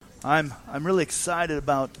I'm really excited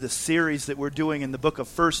about the series that we're doing in the book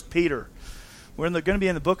of 1 Peter. We're going to be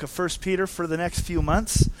in the book of 1 Peter for the next few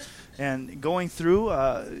months and going through,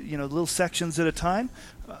 little sections at a time.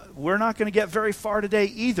 We're not going to get very far today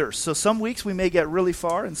either. So some weeks we may get really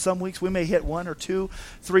far, and some weeks we may hit 1 or 2,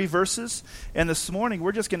 3 verses. And this morning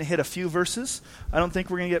we're just going to hit a few verses. I don't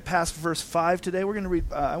think we're going to get past verse 5 today. We're going to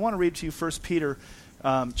read. I want to read to you 1 Peter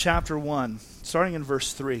chapter 1, starting in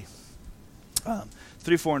verse 3.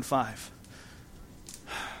 3, 4, and 5.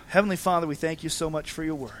 Heavenly Father, we thank you so much for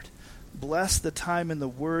your word. Bless the time in the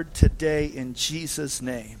word today in Jesus'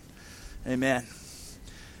 name. Amen.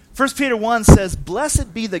 1 Peter 1 says,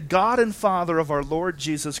 "Blessed be the God and Father of our Lord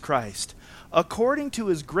Jesus Christ. According to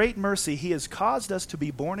his great mercy, he has caused us to be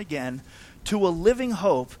born again to a living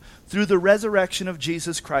hope through the resurrection of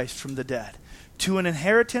Jesus Christ from the dead, to an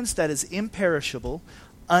inheritance that is imperishable,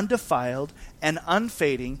 undefiled, and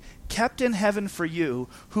unfading, kept in heaven for you,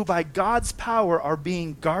 who by God's power are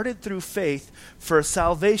being guarded through faith for a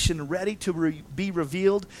salvation ready to be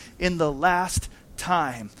revealed in the last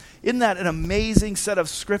time." Isn't that an amazing set of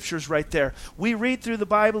scriptures right there? We read through the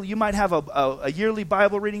Bible. You might have a yearly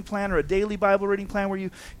Bible reading plan or a daily Bible reading plan where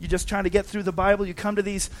you're just trying to get through the Bible. You come to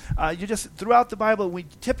these, throughout the Bible, we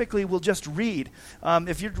typically will just read.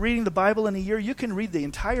 If you're reading the Bible in a year, you can read the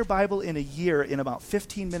entire Bible in a year in about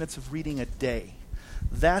 15 minutes of reading a day.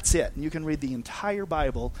 That's it. And you can read the entire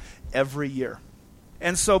Bible every year.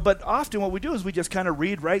 And so, but often what we do is we just kind of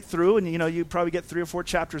read right through, and you probably get 3 or 4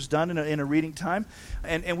 chapters done in a reading time,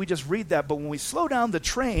 and we just read that. But when we slow down the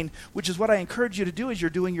train, which is what I encourage you to do as you're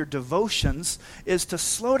doing your devotions, is to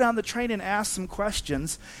slow down the train and ask some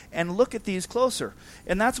questions and look at these closer.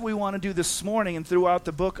 And that's what we want to do this morning and throughout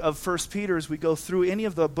the book of 1 Peter as we go through any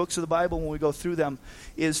of the books of the Bible. When we go through them,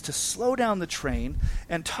 is to slow down the train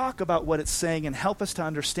and talk about what it's saying and help us to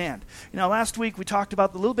understand. Last week we talked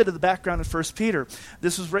about a little bit of the background of 1 Peter.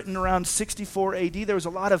 This was written around 64 AD. There was a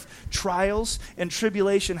lot of trials and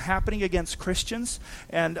tribulation happening against Christians.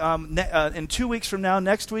 And in 2 weeks from now,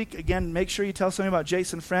 next week, again, make sure you tell somebody about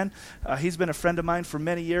Jason Friend. He's been a friend of mine for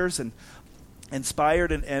many years and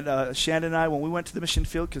inspired. And Shannon and I, when we went to the mission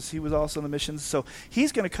field, because he was also in the missions, so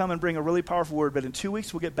he's going to come and bring a really powerful word. But in 2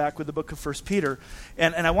 weeks, we'll get back with the book of 1 Peter.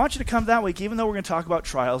 And I want you to come that week, even though we're going to talk about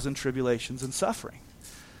trials and tribulations and suffering.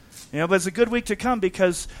 But it's a good week to come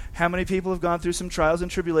because how many people have gone through some trials and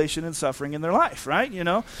tribulation and suffering in their life, right?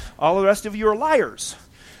 All the rest of you are liars,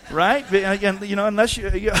 right? Unless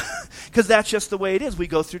because that's just the way it is. We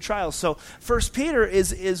go through trials. So 1 Peter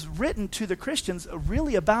is written to the Christians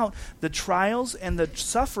really about the trials and the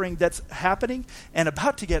suffering that's happening and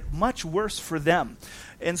about to get much worse for them.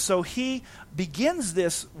 And so he begins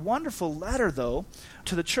this wonderful letter, though,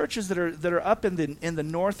 to the churches that are up in the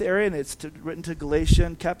north area, and it's written to Galatia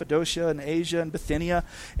and Cappadocia and Asia and Bithynia,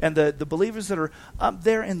 and the believers that are up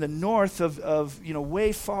there in the north of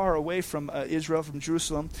way far away from Israel, from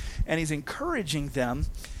Jerusalem, and he's encouraging them.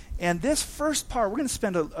 And this first part, we're going to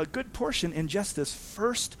spend a good portion in just this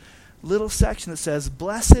first little section that says,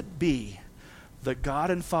 "Blessed be the God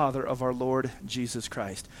and Father of our Lord Jesus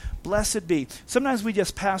Christ." Blessed be. Sometimes we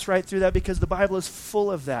just pass right through that because the Bible is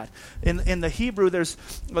full of that. In the Hebrew, there's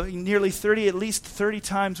nearly at least 30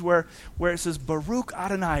 times where it says, Baruch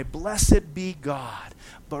Adonai, blessed be God.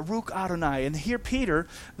 Baruch Adonai. And here Peter,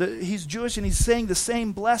 he's Jewish and he's saying the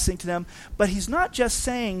same blessing to them, but he's not just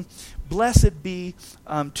saying, blessed be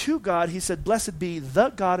to God. He said, blessed be the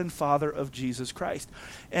God and Father of Jesus Christ.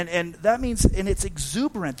 And that means, and it's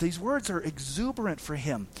exuberant. These words are exuberant for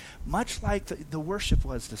him, much like the worship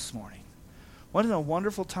was this morning. Wasn't it a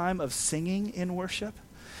wonderful time of singing in worship?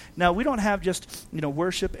 Now, we don't have just,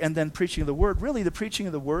 worship and then preaching of the word. Really, the preaching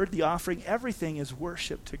of the word, the offering, everything is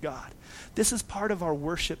worship to God. This is part of our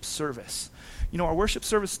worship service. Our worship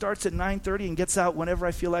service starts at 9:30 and gets out whenever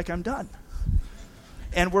I feel like I'm done.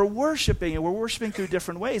 And we're worshiping through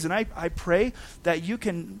different ways. And I pray that you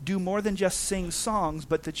can do more than just sing songs,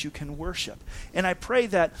 but that you can worship. And I pray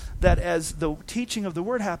that as the teaching of the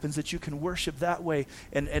word happens, that you can worship that way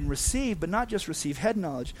and receive, but not just receive head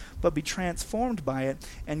knowledge, but be transformed by it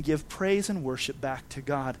and give praise and worship back to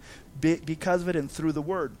God because of it and through the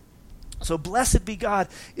word. So blessed be God.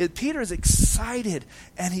 Peter is excited,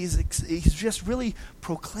 and he's just really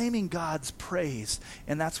proclaiming God's praise.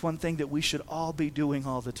 And that's one thing that we should all be doing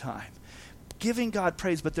all the time. Giving God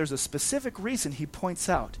praise, but there's a specific reason he points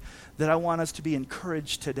out that I want us to be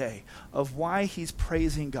encouraged today of why he's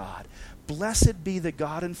praising God. Blessed be the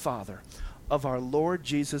God and Father of our Lord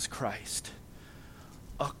Jesus Christ,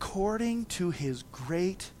 according to his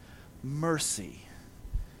great mercy,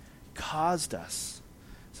 caused us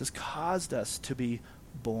to be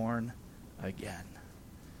born again.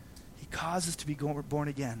 He caused us to be born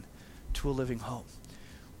again to a living hope.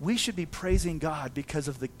 We should be praising God because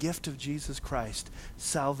of the gift of Jesus Christ,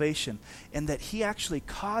 salvation, and that he actually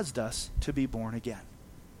caused us to be born again.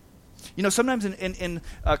 You know, sometimes in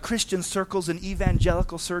Christian circles, in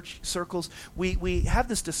evangelical circles, we have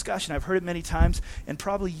this discussion. I've heard it many times, and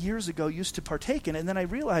probably years ago used to partake in it, and then I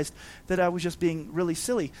realized that I was just being really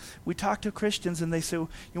silly. We talk to Christians, and they say,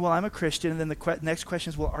 well, I'm a Christian, and then the next question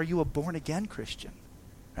is, well, are you a born-again Christian?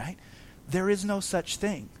 Right? There is no such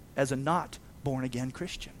thing as a not born-again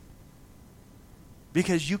Christian.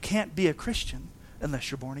 Because you can't be a Christian unless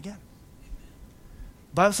you're born again.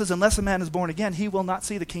 The Bible says, unless a man is born again, he will not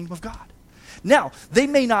see the kingdom of God. Now, they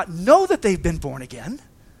may not know that they've been born again,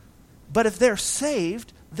 but if they're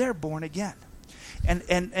saved, they're born again.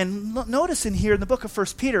 And notice in here in the book of 1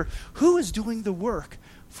 Peter, who is doing the work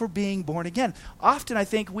for being born again? Often I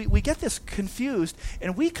think we get this confused,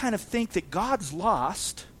 and we kind of think that God's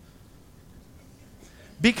lost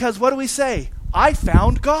because what do we say? I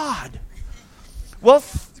found God. Well,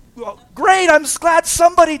 great, I'm glad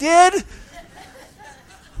somebody did.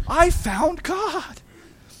 I found God.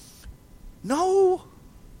 No,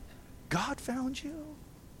 God found you.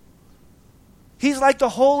 He's like the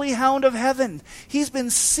holy hound of heaven. He's been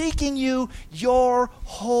seeking you your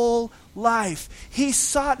whole life. He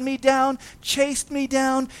sought me down, chased me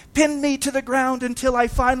down, pinned me to the ground until I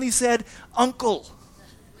finally said, Uncle.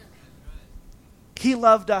 He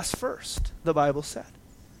loved us first, the Bible said.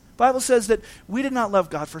 The Bible says that we did not love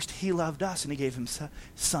God first. He loved us, and he gave his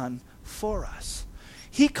son for us.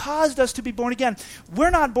 He caused us to be born again. We're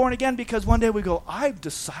not born again because one day we go, I've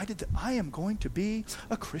decided that I am going to be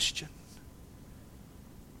a Christian.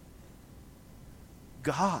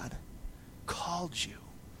 God called you,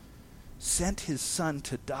 sent his son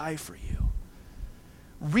to die for you,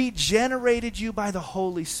 regenerated you by the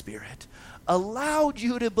Holy Spirit, allowed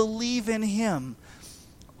you to believe in him.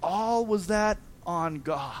 All was that on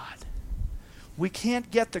God. We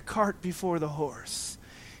can't get the cart before the horse.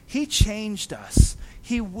 He changed us.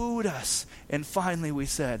 He wooed us. And finally we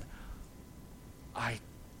said, I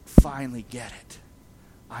finally get it.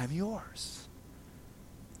 I'm yours.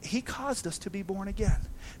 He caused us to be born again.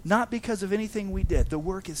 Not because of anything we did. The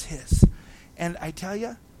work is his. And I tell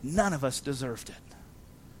you, none of us deserved it.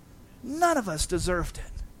 None of us deserved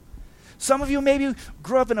it. Some of you maybe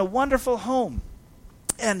grew up in a wonderful home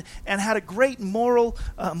and had a great moral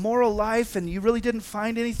life, and you really didn't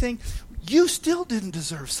find anything. You still didn't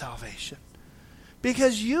deserve salvation.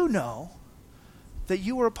 Because you know that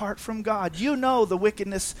you were apart from God. You know the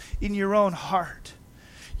wickedness in your own heart.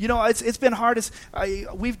 You know, it's been hard.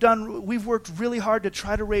 We've worked really hard to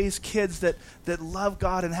try to raise kids that love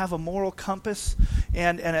God and have a moral compass.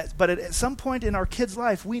 But at some point in our kids'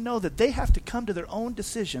 life, we know that they have to come to their own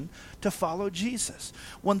decision to follow Jesus.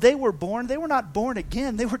 When they were born, they were not born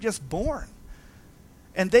again. They were just born.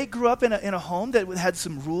 And they grew up in a home that had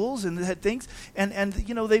some rules and had things, and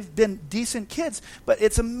you know, they've been decent kids. But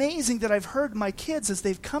it's amazing that I've heard my kids, as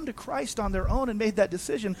they've come to Christ on their own and made that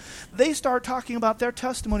decision, they start talking about their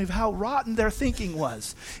testimony of how rotten their thinking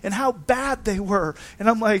was and how bad they were. And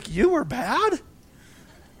I'm like, you were bad?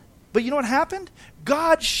 But you know what happened?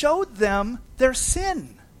 God showed them their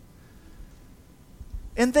sin.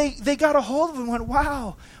 And they got a hold of it and went,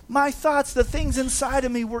 wow, my thoughts, the things inside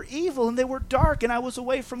of me were evil and they were dark and I was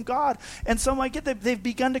away from God. And so I get that they've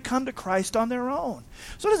begun to come to Christ on their own.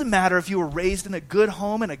 So it doesn't matter if you were raised in a good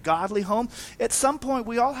home, in a godly home. At some point,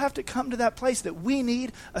 we all have to come to that place that we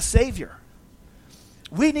need a Savior.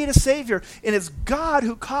 We need a Savior. And it's God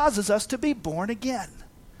who causes us to be born again,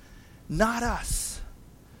 not us.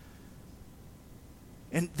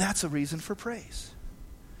 And that's a reason for praise.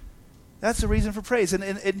 That's the reason for praise.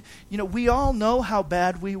 And you know, we all know how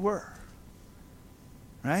bad we were.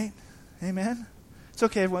 Right? Amen? It's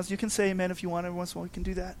okay, everyone. You can say amen if you want. Every once in a while we can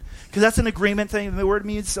do that. Because that's an agreement thing. The word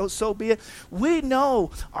means so be it. We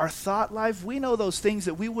know our thought life. We know those things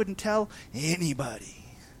that we wouldn't tell anybody.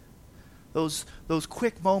 Those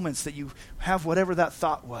quick moments that you have, whatever that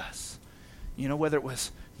thought was. You know, whether it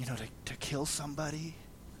was, you know, to kill somebody.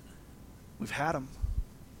 We've had them.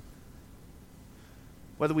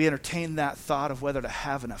 Whether we entertain that thought of whether to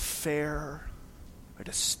have an affair or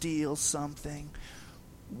to steal something.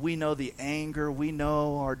 We know the anger. We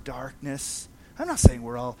know our darkness. I'm not saying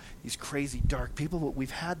we're all these crazy dark people, but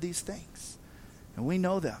we've had these things. And we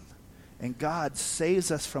know them. And God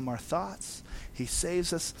saves us from our thoughts. He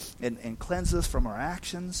saves us and cleanses us from our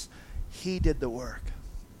actions. He did the work.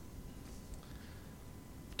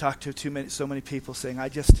 Talked to so many people saying, I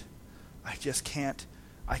just can't.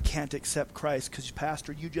 I can't accept Christ because,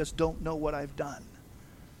 Pastor, you just don't know what I've done.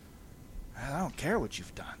 I don't care what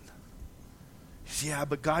you've done. He says, yeah,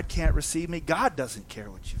 but God can't receive me. God doesn't care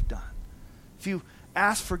what you've done. If you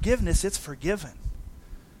ask forgiveness, it's forgiven.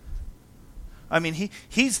 I mean,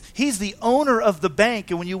 he's the owner of the bank,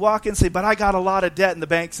 and when you walk in and say, but I got a lot of debt, and the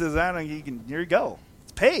bank says, I don't know, here you go.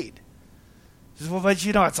 It's paid. He says, well, but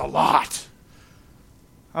it's a lot.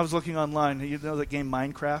 I was looking online. You know that game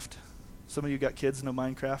Minecraft? Some of you got kids know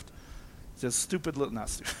Minecraft? It's a stupid little, not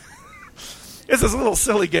stupid. It's this little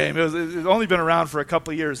silly game. It's only been around for a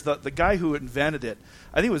couple of years. The guy who invented it,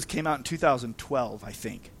 I think came out in 2012, I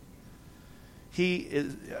think.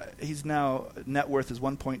 He's now, net worth is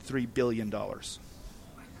 $1.3 billion.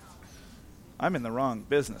 I'm in the wrong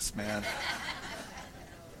business, man.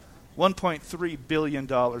 $1.3 billion.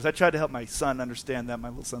 I tried to help my son understand that, my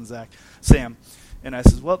little son Sam. And I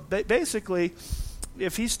says, well, basically,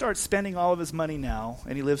 if he starts spending all of his money now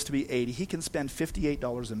and he lives to be 80, he can spend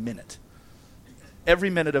 $58 a minute.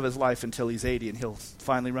 Every minute of his life until he's 80, and he'll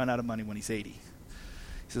finally run out of money when he's 80. He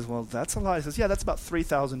says, well, that's a lot. He says, yeah, that's about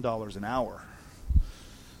 $3,000 an hour.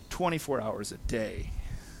 24 hours a day.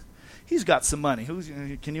 He's got some money.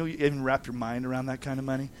 Can you even wrap your mind around that kind of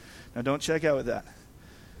money? Now, don't check out with that.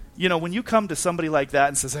 When you come to somebody like that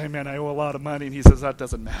and says, hey, man, I owe a lot of money, and he says, that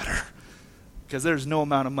doesn't matter. Because there's no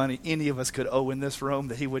amount of money any of us could owe in this room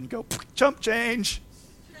that he wouldn't go, chump change.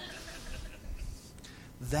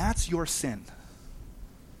 That's your sin.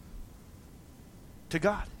 To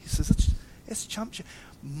God. He says, it's chump change.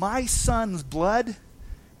 My son's blood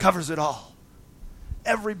covers it all.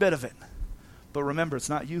 Every bit of it. But remember, it's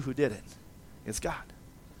not you who did it. It's God.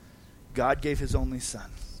 God gave his only son.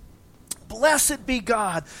 Blessed be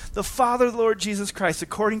God, the Father of the Lord Jesus Christ,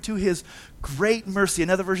 according to his great mercy.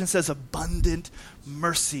 Another version says abundant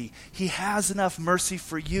mercy. He has enough mercy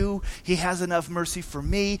for you. He has enough mercy for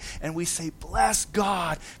me. And we say, bless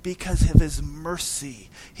God because of his mercy,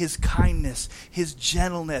 his kindness, his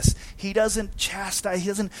gentleness. He doesn't chastise. He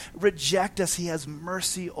doesn't reject us. He has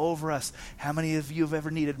mercy over us. How many of you have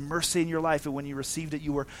ever needed mercy in your life, and when you received it,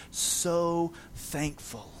 you were so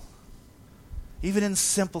thankful? Even in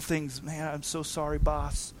simple things, man, I'm so sorry,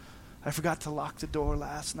 boss. I forgot to lock the door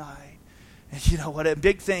last night. And you know what? At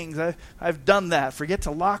big things, I've done that. Forget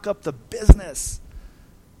to lock up the business.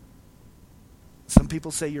 Some people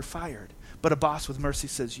say you're fired. But a boss with mercy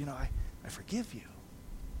says, I forgive you.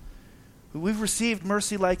 We've received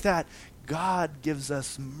mercy like that. God gives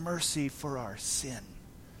us mercy for our sin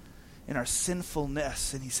and our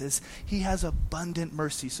sinfulness. And he says he has abundant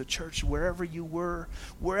mercy. So church, wherever you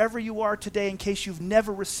are today, in case you've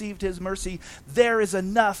never received his mercy, there is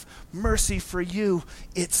enough mercy for you.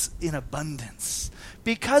 It's in abundance.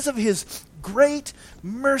 Because of his great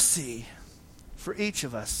mercy for each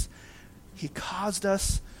of us, he caused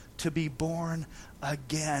us to be born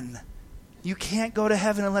again. You can't go to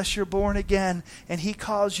heaven unless you're born again, and he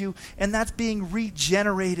calls you, and that's being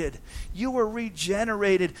regenerated. You were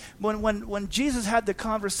regenerated. When Jesus had the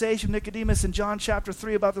conversation with Nicodemus in John chapter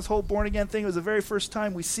 3 about this whole born again thing, it was the very first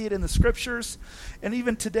time we see it in the scriptures. And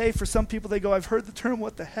even today, for some people, they go, I've heard the term,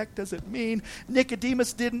 what the heck does it mean?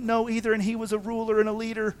 Nicodemus didn't know either, and he was a ruler and a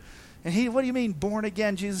leader. And what do you mean, born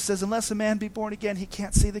again? Jesus says, unless a man be born again, he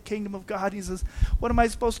can't see the kingdom of God. He says, what am I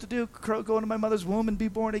supposed to do? Go into my mother's womb and be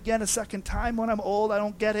born again a second time when I'm old? I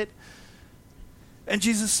don't get it. And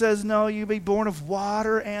Jesus says, no, you be born of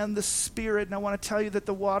water and the Spirit. And I want to tell you that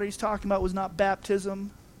the water he's talking about was not baptism,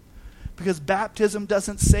 because baptism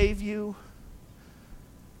doesn't save you.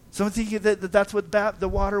 Some think that's what the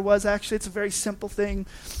water was. Actually, it's a very simple thing.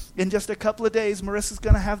 In just a couple of days, Marissa's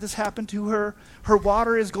going to have this happen to her. Her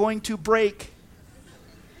water is going to break.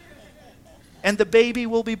 And the baby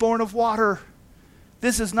will be born of water.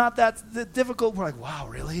 This is not that difficult. We're like, wow,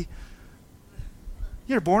 really?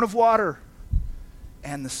 You're born of water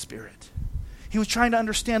and the Spirit. He was trying to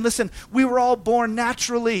understand, listen, we were all born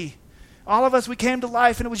naturally. All of us, we came to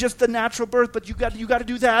life and it was just the natural birth, but you got to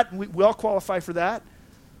do that. We all qualify for that.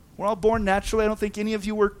 We're all born naturally. I don't think any of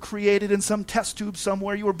you were created in some test tube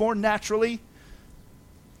somewhere. You were born naturally,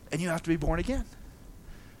 and you have to be born again.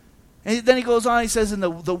 And then he goes on, he says, and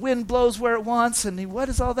the wind blows where it wants, and what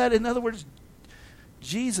is all that? In other words,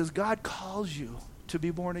 Jesus, God calls you to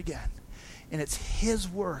be born again. And it's his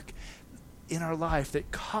work in our life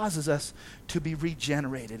that causes us to be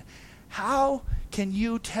regenerated. How can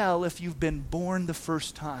you tell if you've been born the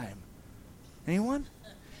first time? Anyone?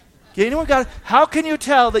 How can you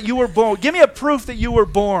tell that you were born? Give me a proof that you were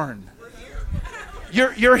born.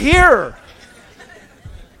 You're here.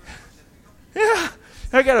 Yeah.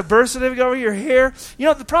 I got a birth certificate over your hair.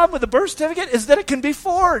 The problem with the birth certificate is that it can be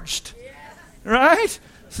forged. Right?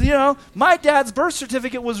 So, my dad's birth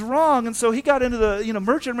certificate was wrong, and so he got into the,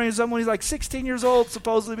 merchant marine when he's like 16 years old,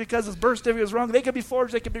 supposedly, because his birth certificate was wrong. They could be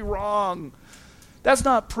forged, they could be wrong. That's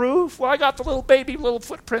not proof. Well, I got the little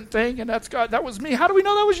footprint thing, and that was me. How do we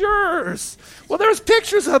know that was yours? Well, there's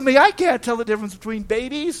pictures of me. I can't tell the difference between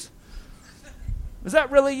babies. Is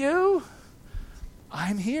that really you?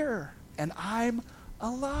 I'm here, and I'm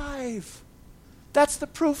alive. That's the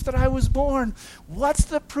proof that I was born. What's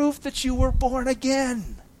the proof that you were born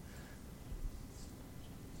again?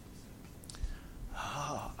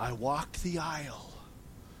 I walked the aisle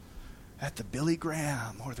at the Billy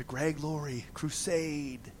Graham or the Greg Laurie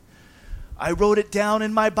crusade. I wrote it down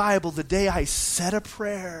in my Bible the day I said a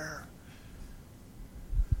prayer.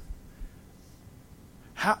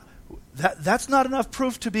 That's not enough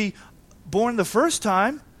proof to be born the first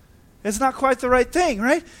time. It's not quite the right thing,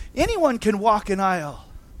 right? Anyone can walk an aisle.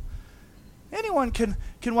 Anyone can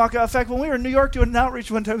walk out. In fact, when we were in New York doing an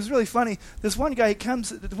outreach one time, it was really funny. This one guy, he comes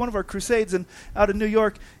to one of our crusades out of New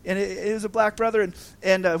York, and it was a black brother,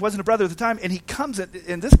 and it wasn't a brother at the time, and he comes,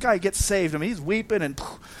 and this guy gets saved. I mean, he's weeping, and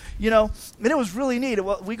it was really neat.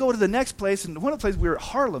 Well, we go to the next place, and one of the places we were at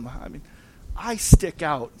Harlem. I mean, I stick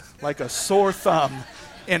out like a sore thumb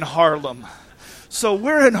in Harlem. So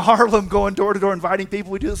we're in Harlem going door to door inviting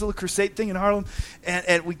people. We do this little crusade thing in Harlem,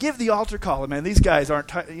 and we give the altar call. And man, these guys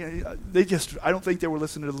aren't, I don't think they were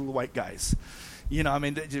listening to the little white guys.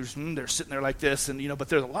 They're sitting there like this, and but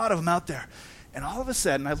there's a lot of them out there. And all of a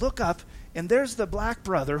sudden, I look up, and there's the black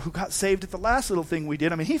brother who got saved at the last little thing we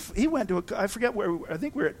did. I mean, he went to, I forget where, I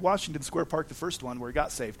think we were at Washington Square Park, the first one where he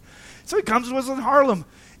got saved. So he comes and was in Harlem,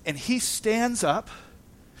 and he stands up,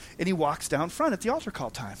 and he walks down front at the altar call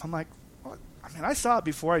time. I'm like, I saw it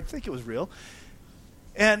before. I think it was real.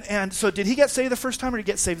 And so did he get saved the first time, or did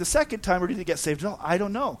he get saved the second time, or did he get saved at all? I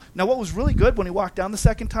don't know. Now, what was really good when he walked down the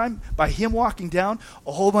second time, by him walking down,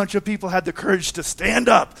 a whole bunch of people had the courage to stand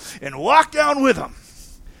up and walk down with him.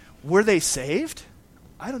 Were they saved?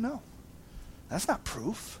 I don't know. That's not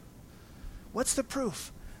proof. What's the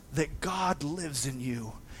proof? That God lives in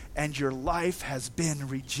you and your life has been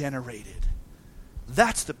regenerated.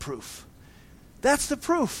 That's the proof. That's the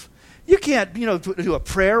proof. You can't, do a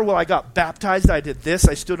prayer. Well, I got baptized. I did this.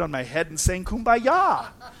 I stood on my head and sang Kumbaya.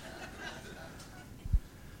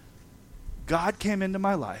 God came into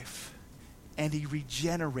my life, and he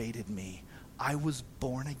regenerated me. I was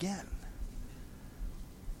born again.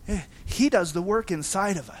 He does the work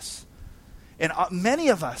inside of us. And many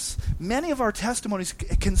of our testimonies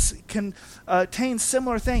can contain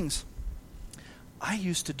similar things. I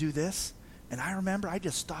used to do this, and I remember I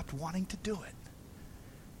just stopped wanting to do it.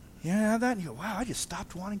 You know that? And you go, wow, I just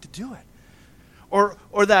stopped wanting to do it.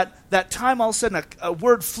 Or that time all of a sudden a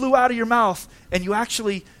word flew out of your mouth and you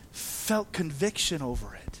actually felt conviction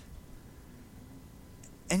over it.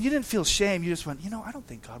 And you didn't feel shame. You just went, I don't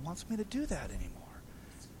think God wants me to do that anymore.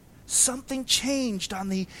 Something changed on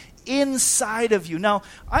the inside of you. Now,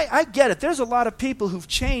 I get it. There's a lot of people who've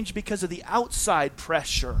changed because of the outside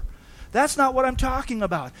pressure. That's not what I'm talking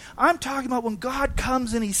about. I'm talking about when God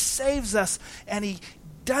comes and he saves us and he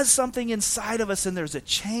does something inside of us and there's a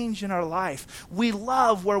change in our life. We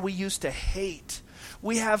love where we used to hate.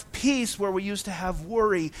 We have peace where we used to have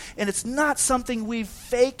worry. And it's not something we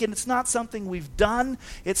fake and it's not something we've done.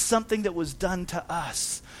 It's something that was done to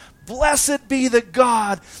us. Blessed be the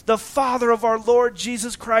God, the Father of our Lord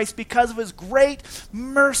Jesus Christ, because of his great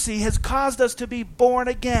mercy has caused us to be born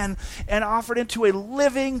again and offered into a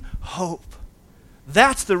living hope.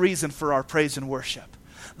 That's the reason for our praise and worship.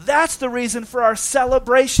 That's the reason for our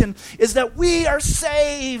celebration, is that we are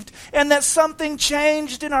saved and that something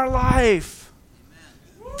changed in our life.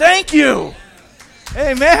 Amen. Thank you.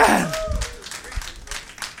 Amen.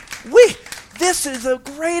 This is the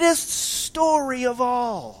greatest story of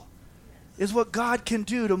all, is what God can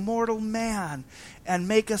do to mortal man and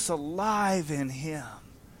make us alive in him.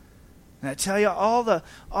 And I tell you, all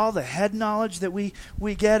the head knowledge that we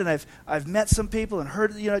get, and I've met some people and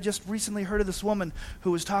heard, just recently heard of this woman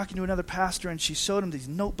who was talking to another pastor, and she showed him these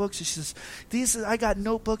notebooks. And she says, I got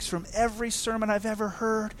notebooks from every sermon I've ever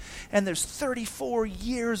heard, and there's 34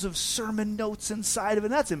 years of sermon notes inside of it.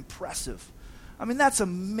 And that's impressive. I mean, that's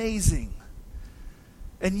amazing.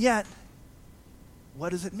 And yet, what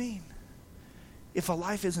does it mean? If a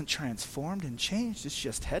life isn't transformed and changed, it's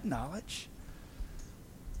just head knowledge.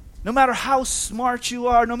 No matter how smart you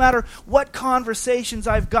are, no matter what conversations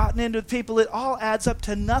I've gotten into with people, it all adds up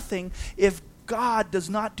to nothing if God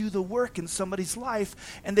does not do the work in somebody's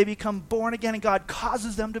life and they become born again and God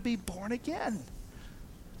causes them to be born again.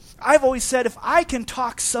 I've always said, if I can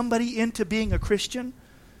talk somebody into being a Christian,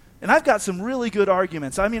 And I've got some really good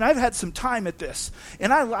arguments. I mean, I've had some time at this.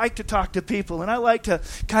 And I like to talk to people. And I like to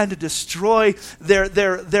kind of destroy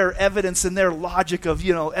their evidence and their logic of,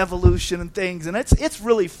 evolution and things. And it's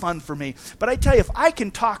really fun for me. But I tell you, if I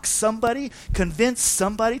can convince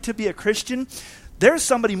somebody to be a Christian, there's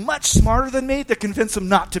somebody much smarter than me that convince them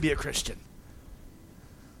not to be a Christian.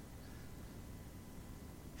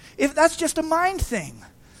 If that's just a mind thing.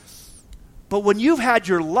 But when you've had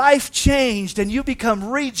your life changed and you become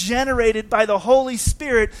regenerated by the Holy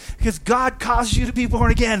Spirit because God caused you to be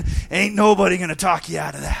born again, ain't nobody going to talk you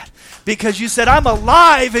out of that. Because you said, I'm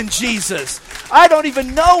alive in Jesus. I don't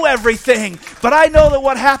even know everything, but I know that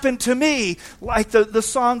what happened to me, like the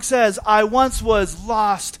song says, I once was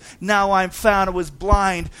lost, now I'm found. I was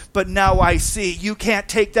blind, but now I see. You can't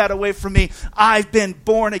take that away from me. I've been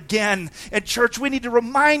born again. And church, we need to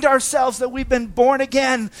remind ourselves that we've been born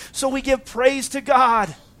again so we give praise to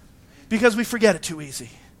God because we forget it too easy.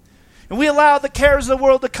 And we allow the cares of the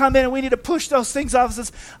world to come in, and we need to push those things off. And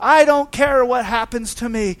says, I don't care what happens to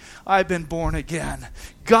me. I've been born again.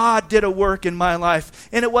 God did a work in my life,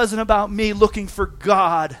 and it wasn't about me looking for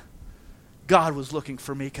God. God was looking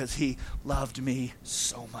for me because he loved me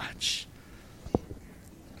so much.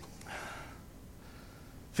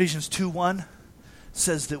 Ephesians 2:1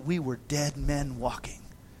 says that we were dead men walking.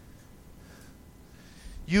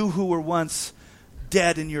 You who were once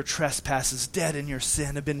dead in your trespasses, dead in your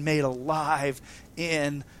sin, have been made alive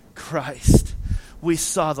in Christ. We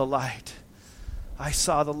saw the light. I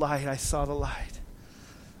saw the light. I saw the light.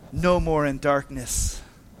 No more in darkness.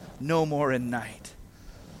 No more in night.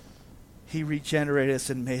 He regenerated us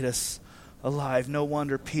and made us alive. No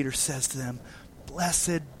wonder Peter says to them,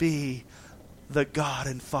 blessed be the God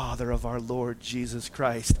and Father of our Lord Jesus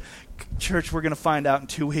Christ. Church, we're going to find out in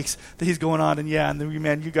 2 weeks that he's going on, and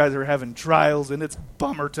man, you guys are having trials, and it's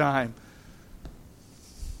bummer time.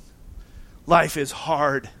 Life is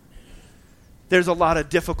hard. There's a lot of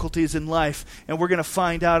difficulties in life, and we're going to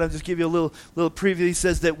find out. I'll just give you a little preview. He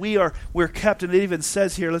says that we're kept, and it even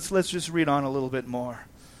says here, let's just read on a little bit more.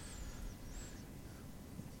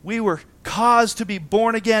 We were caused to be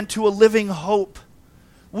born again to a living hope.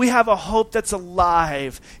 We have a hope that's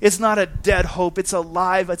alive. It's not a dead hope. It's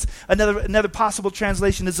alive. It's another possible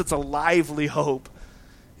translation is it's a lively hope.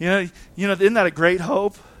 You know, isn't that a great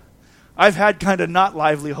hope? I've had kind of not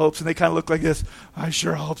lively hopes, and they kind of look like this. I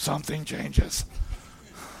sure hope something changes.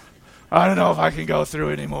 I don't know if I can go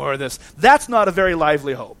through any more of this. That's not a very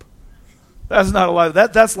lively hope. That's not a lively.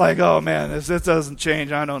 That's like, oh man, this doesn't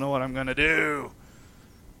change. I don't know what I'm going to do.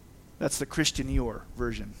 That's the Christian Eeyore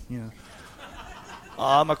version.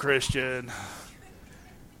 I'm a Christian.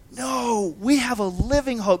 No, we have a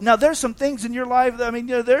living hope. Now, there's some things in your life that,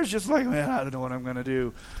 there's just like, man, I don't know what I'm going to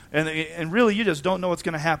do. And really, you just don't know what's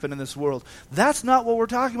going to happen in this world. That's not what we're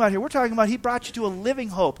talking about here. We're talking about he brought you to a living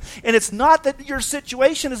hope. And it's not that your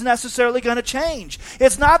situation is necessarily going to change.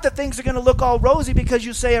 It's not that things are going to look all rosy because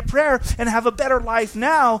you say a prayer and have a better life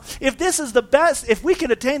now. If this is the best, if we can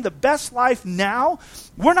attain the best life now,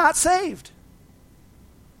 we're not saved.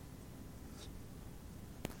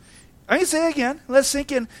 I'm going to say it again. Let's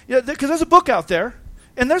sink in. Because there's a book out there,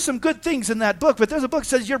 and there's some good things in that book, but there's a book that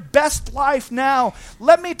says your best life now.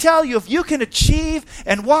 Let me tell you, if you can achieve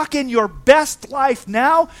and walk in your best life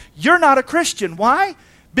now, you're not a Christian. Why?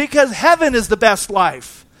 Because heaven is the best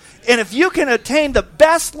life. And if you can attain the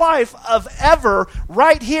best life of ever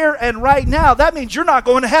right here and right now, that means you're not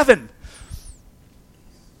going to heaven.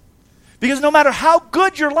 Because no matter how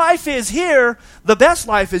good your life is here, the best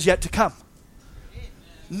life is yet to come.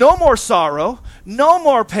 No more sorrow, no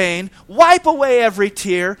more pain, wipe away every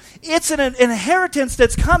tear. It's an inheritance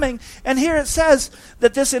that's coming. And here it says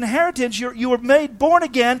that this inheritance, you were made born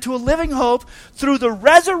again to a living hope through the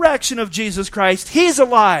resurrection of Jesus Christ. He's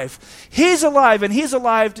alive. He's alive, and he's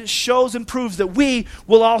alive shows and proves that we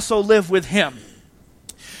will also live with him.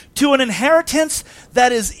 To an inheritance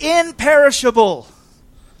that is imperishable.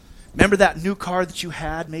 Remember that new car that you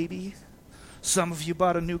had, maybe? Some of you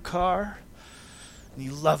bought a new car. And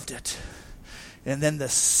you loved it. And then the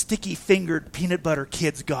sticky-fingered peanut butter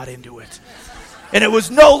kids got into it. And it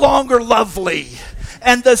was no longer lovely.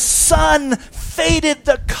 And the sun faded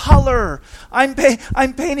the color. I'm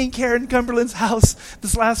painting Karen Cumberland's house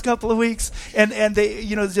this last couple of weeks, and they,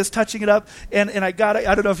 just touching it up. And I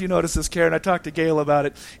don't know if you noticed this, Karen. I talked to Gail about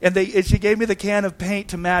it, and she gave me the can of paint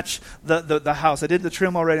to match the house. I did the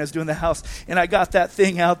trim already. I was doing the house, and I got that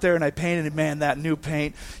thing out there, and I painted it. Man, that new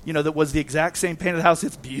paint, that was the exact same paint of the house.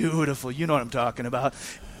 It's beautiful. You know what I'm talking about.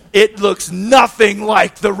 It looks nothing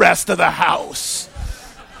like the rest of the house.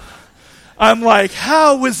 I'm like,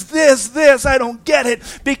 how is this? I don't get it.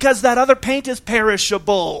 Because that other paint is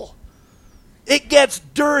perishable. It gets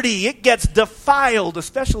dirty. It gets defiled,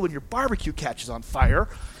 especially when your barbecue catches on fire.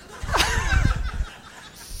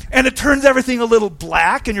 And it turns everything a little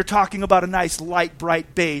black, and you're talking about a nice, light,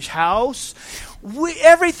 bright beige house.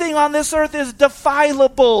 Everything on this earth is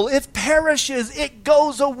defilable. It perishes. It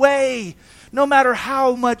goes away, no matter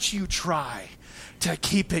how much you try to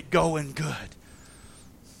keep it going good.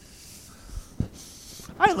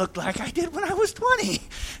 I look like I did when I was 20.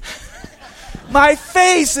 My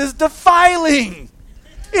face is defiling.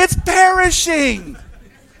 It's perishing.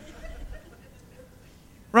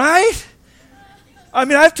 Right? I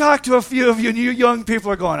mean, I've talked to a few of you, and you young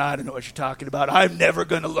people are going, I don't know what you're talking about. I'm never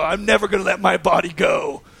going to let my body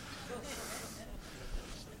go.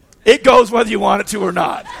 It goes whether you want it to or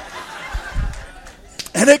not.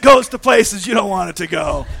 And it goes to places you don't want it to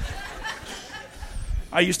go.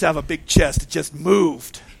 I used to have a big chest. It just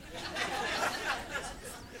moved.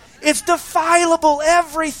 It's defilable.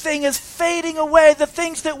 Everything is fading away. The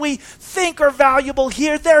things that we think are valuable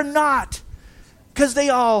here, they're not. Because they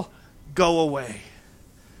all go away.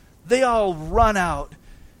 They all run out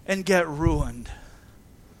and get ruined.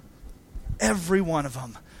 Every one of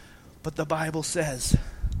them. But the Bible says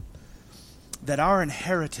that our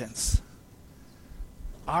inheritance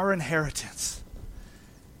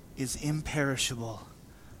is imperishable,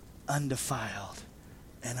 undefiled,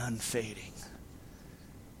 and unfading.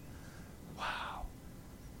 Wow.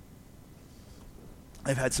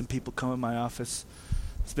 I've had some people come in my office.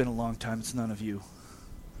 It's been a long time. It's none of you.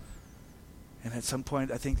 And at some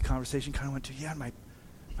point, I think the conversation kind of went to,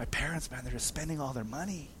 my parents, man, they're just spending all their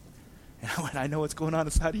money. And I went, I know what's going on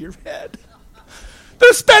inside of your head.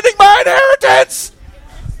 They're spending my inheritance!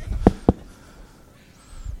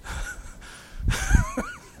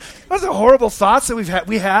 Those are horrible thoughts that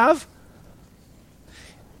we have.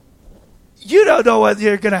 You don't know whether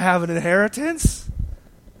you're going to have an inheritance.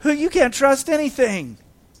 You can't trust anything.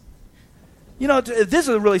 This is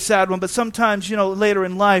a really sad one, but sometimes, later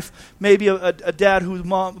in life, maybe a dad whose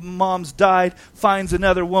mom's died finds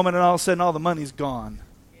another woman, and all of a sudden all the money's gone.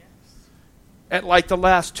 Yes. At like the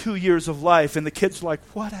last 2 years of life, and the kid's like,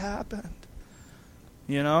 what happened?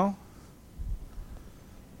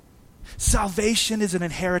 Salvation is an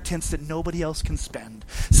inheritance that nobody else can spend.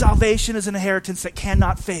 Salvation is an inheritance that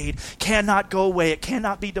cannot fade, cannot go away, it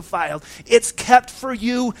cannot be defiled. It's kept for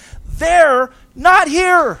you there, not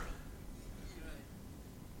here.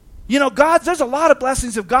 There's a lot of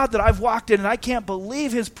blessings of God that I've walked in, and I can't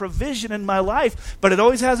believe his provision in my life, but it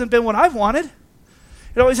always hasn't been what I've wanted.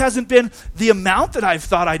 It always hasn't been the amount that I've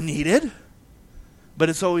thought I needed, but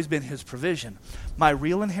it's always been his provision. My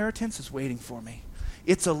real inheritance is waiting for me.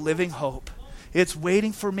 It's a living hope. It's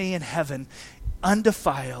waiting for me in heaven,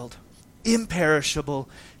 undefiled, imperishable,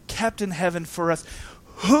 kept in heaven for us.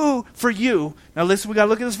 Who, for you, now listen, we got to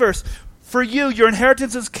look at this verse. For you, your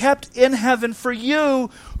inheritance is kept in heaven for you,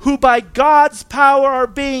 who by God's power are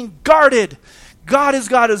being guarded. God has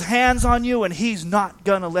got his hands on you, and he's not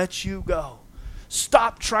going to let you go.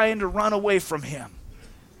 Stop trying to run away from him.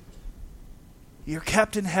 You're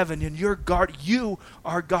kept in heaven, and you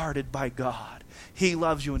are guarded by God. He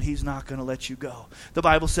loves you, and he's not going to let you go. The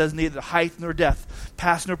Bible says neither height nor depth,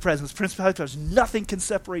 past nor present, principalities, nothing can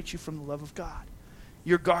separate you from the love of God.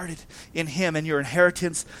 You're guarded in him, and your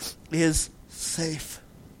inheritance is safe.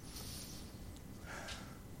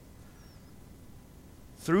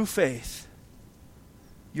 Through faith,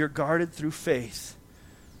 you're guarded through faith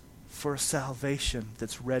for salvation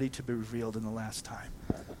that's ready to be revealed in the last time.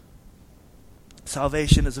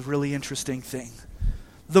 Salvation is a really interesting thing.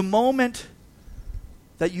 The moment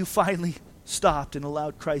that you finally stopped and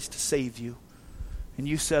allowed Christ to save you, and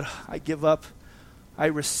you said, I give up, I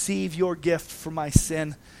receive your gift for my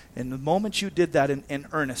sin. And the moment you did that in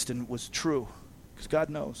earnest and was true, because God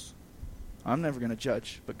knows. I'm never going to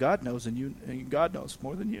judge, but God knows, and God knows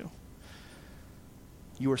more than you.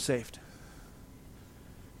 You were saved.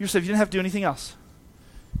 You were saved. You didn't have to do anything else.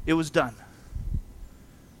 It was done.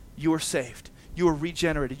 You were saved. You were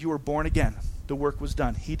regenerated. You were born again. The work was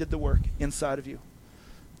done. He did the work inside of you.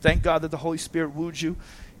 Thank God that the Holy Spirit wooed you.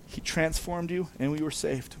 He transformed you, and we were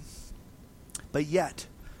saved. But yet,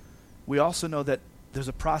 we also know that there's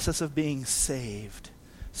a process of being saved,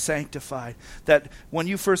 sanctified. That when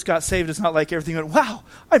you first got saved, it's not like everything went, wow,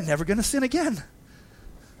 I'm never going to sin again.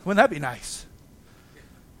 Wouldn't that be nice?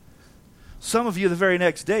 Some of you the very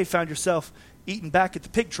next day found yourself eating back at the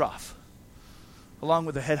pig trough, along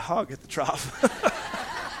with the head hog at the trough.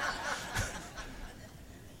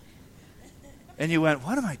 And you went,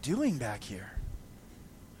 what am I doing back here?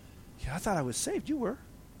 Yeah, I thought I was saved. You were.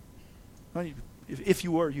 Well, if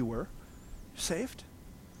you were, you're saved.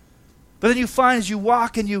 But then you find as you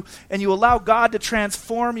walk and you allow God to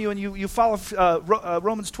transform you, and you follow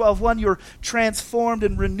Romans 12:1, you're transformed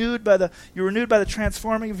and renewed by the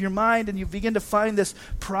transforming of your mind, and you begin to find this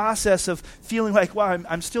process of feeling like, wow,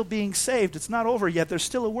 I'm still being saved. It's not over yet. There's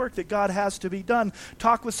still a work that God has to be done.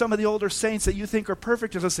 Talk with some of the older saints that you think are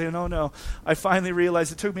perfect, and they'll say, no, I finally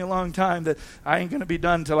realized it took me a long time that I ain't going to be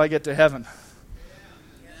done until I get to heaven.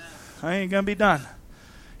 I ain't going to be done.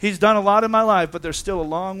 He's done a lot in my life, but there's still a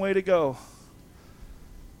long way to go.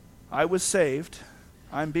 I was saved.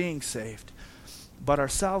 I'm being saved. But our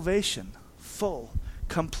salvation, full,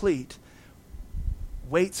 complete,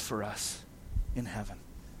 waits for us in heaven.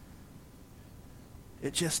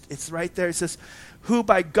 It's right there. It says, who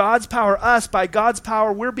by God's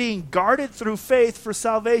power, we're being guarded through faith for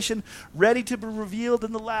salvation, ready to be revealed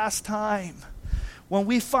in the last time. When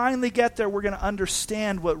we finally get there, we're going to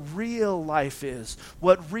understand what real life is,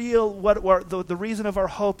 the reason of our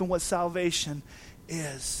hope and what salvation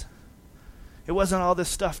is. It wasn't all this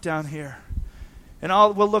stuff down here. And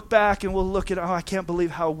we'll look back and we'll look at, I can't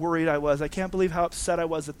believe how worried I was. I can't believe how upset I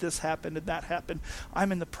was that this happened and that happened.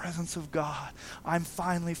 I'm in the presence of God. I'm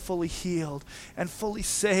finally fully healed and fully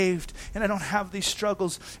saved. And I don't have these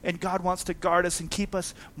struggles. And God wants to guard us and keep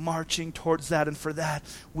us marching towards that. And for that,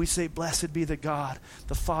 we say, blessed be the God,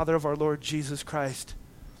 the Father of our Lord Jesus Christ,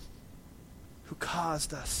 who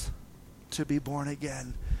caused us to be born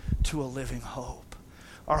again to a living hope.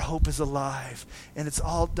 Our hope is alive, and it's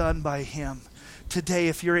all done by Him. Today,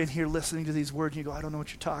 if you're in here listening to these words and you go, I don't know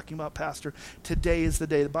what you're talking about, Pastor. Today is the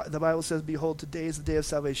day. The Bible says, behold, today is the day of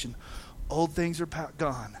salvation. Old things are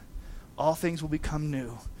gone. All things will become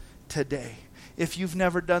new today. If you've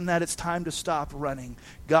never done that, it's time to stop running.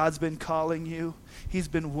 God's been calling you. He's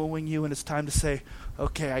been wooing you, and it's time to say,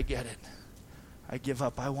 okay, I get it. I give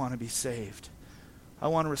up. I want to be saved. I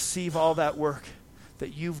want to receive all that work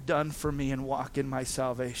that you've done for me and walk in my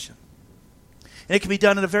salvation. And it can be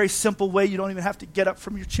done in a very simple way. You don't even have to get up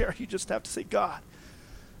from your chair. You just have to say, God,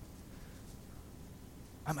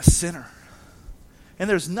 I'm a sinner. And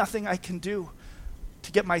there's nothing I can do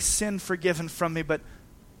to get my sin forgiven from me. But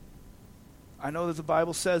I know that the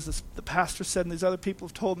Bible says, this, the pastor said, and these other people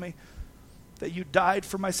have told me, that you died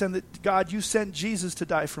for my sin. That God, you sent Jesus to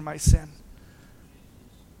die for my sin.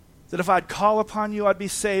 That if I'd call upon you, I'd be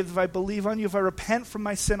saved. If I believe on you, if I repent from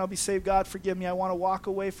my sin, I'll be saved. God, forgive me. I want to walk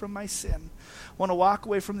away from my sin. I want to walk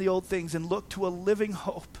away from the old things and look to a living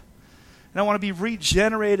hope. And I want to be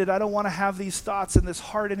regenerated. I don't want to have these thoughts in this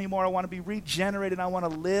heart anymore. I want to be regenerated. I want to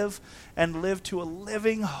live and live to a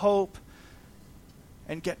living hope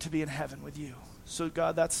and get to be in heaven with you. So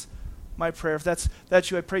God, that's my prayer. If that's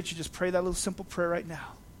you, I pray that you just pray that little simple prayer right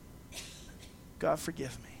now. God,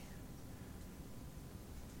 forgive me.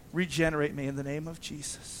 Regenerate me in the name of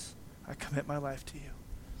Jesus. I commit my life to you.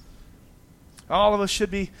 All of us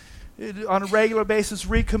should be, on a regular basis,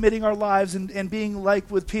 recommitting our lives and being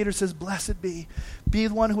like what Peter says, blessed be. Be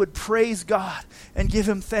the one who would praise God and give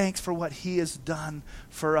him thanks for what he has done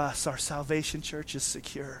for us. Our salvation, church, is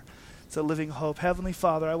secure. It's a living hope. Heavenly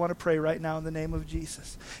Father, I want to pray right now in the name of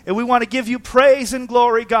Jesus. And we want to give you praise and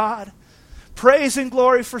glory, God. Praise and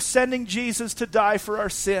glory for sending Jesus to die for our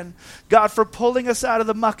sin. God, for pulling us out of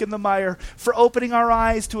the muck and the mire, for opening our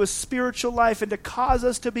eyes to a spiritual life and to cause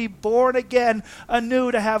us to be born again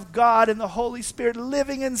anew, to have God and the Holy Spirit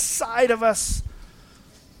living inside of us.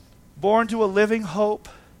 Born to a living hope,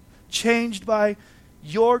 changed by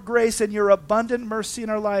your grace and your abundant mercy in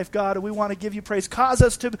our life, God, and we want to give you praise. Cause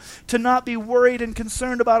us to not be worried and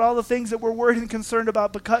concerned about all the things that we're worried and concerned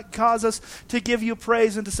about, but cause us to give you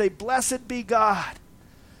praise and to say, blessed be God.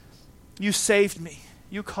 You saved me.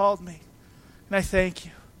 You called me. And I thank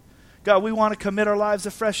you. God, we want to commit our lives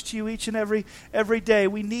afresh to you each and every day.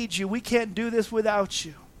 We need you. We can't do this without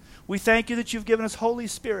you. We thank you that you've given us Holy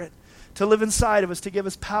Spirit to live inside of us, to give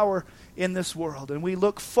us power in this world. And we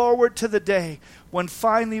look forward to the day when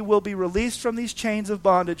finally we'll be released from these chains of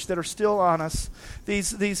bondage that are still on us,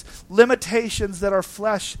 these limitations that our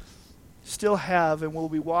flesh still have, and we'll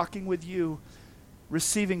be walking with you,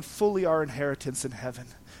 receiving fully our inheritance in heaven.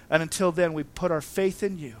 And until then, we put our faith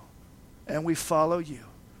in you, and we follow you.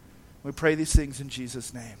 We pray these things in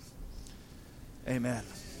Jesus' name. Amen.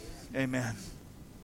 Amen.